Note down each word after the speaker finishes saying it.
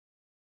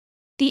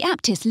The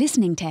Aptis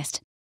listening test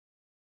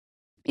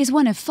is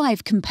one of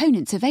 5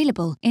 components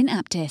available in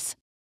Aptis.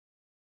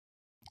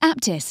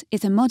 Aptis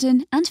is a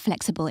modern and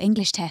flexible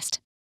English test,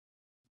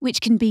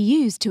 which can be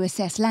used to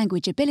assess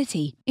language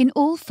ability in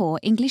all 4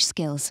 English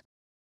skills,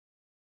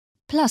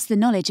 plus the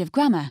knowledge of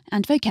grammar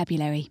and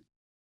vocabulary.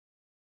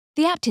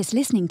 The Aptis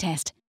listening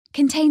test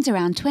contains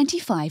around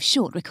 25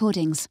 short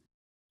recordings,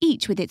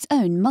 each with its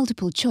own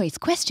multiple-choice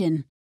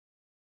question,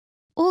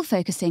 all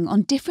focusing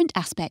on different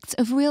aspects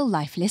of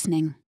real-life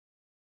listening.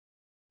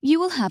 You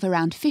will have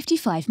around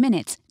 55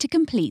 minutes to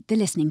complete the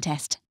listening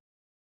test.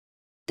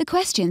 The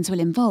questions will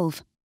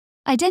involve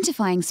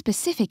identifying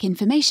specific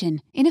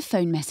information in a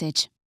phone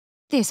message.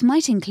 This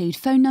might include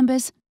phone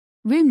numbers,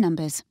 room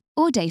numbers,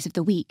 or days of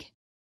the week.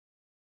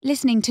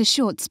 Listening to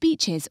short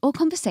speeches or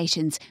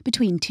conversations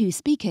between 2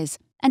 speakers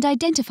and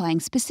identifying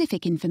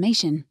specific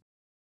information,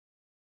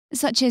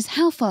 such as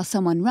how far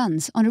someone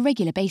runs on a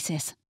regular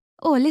basis,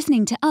 or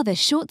listening to other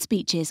short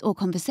speeches or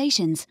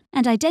conversations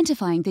and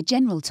identifying the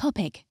general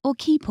topic or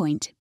key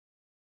point.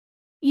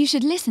 You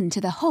should listen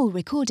to the whole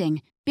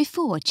recording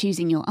before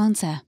choosing your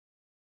answer.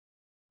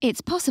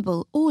 It's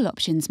possible all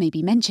options may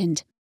be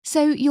mentioned,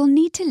 so you'll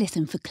need to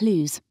listen for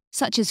clues,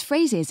 such as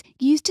phrases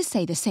used to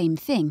say the same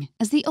thing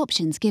as the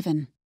options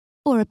given,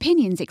 or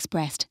opinions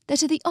expressed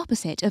that are the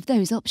opposite of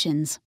those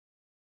options.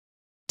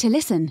 To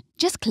listen,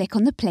 just click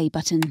on the play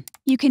button.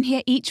 You can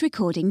hear each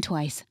recording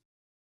twice.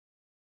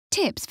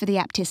 Tips for the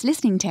Aptis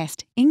listening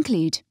test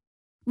include: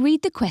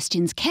 read the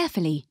questions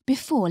carefully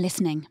before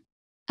listening.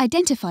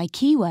 Identify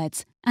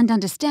keywords and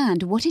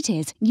understand what it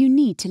is you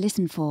need to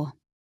listen for.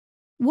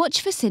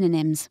 Watch for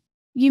synonyms.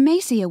 You may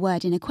see a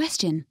word in a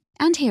question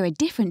and hear a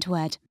different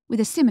word with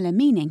a similar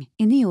meaning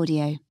in the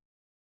audio.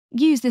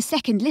 Use the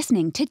second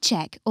listening to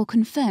check or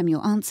confirm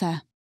your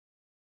answer.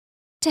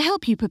 To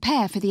help you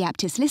prepare for the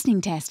Aptis listening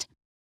test,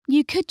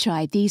 you could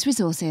try these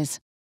resources.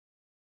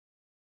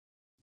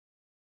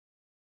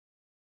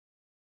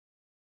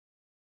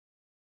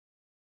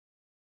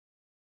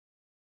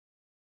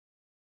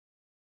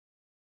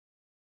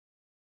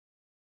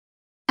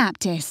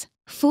 Aptis,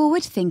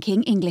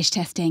 forward-thinking English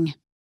testing.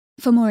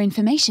 For more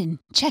information,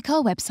 check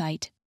our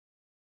website.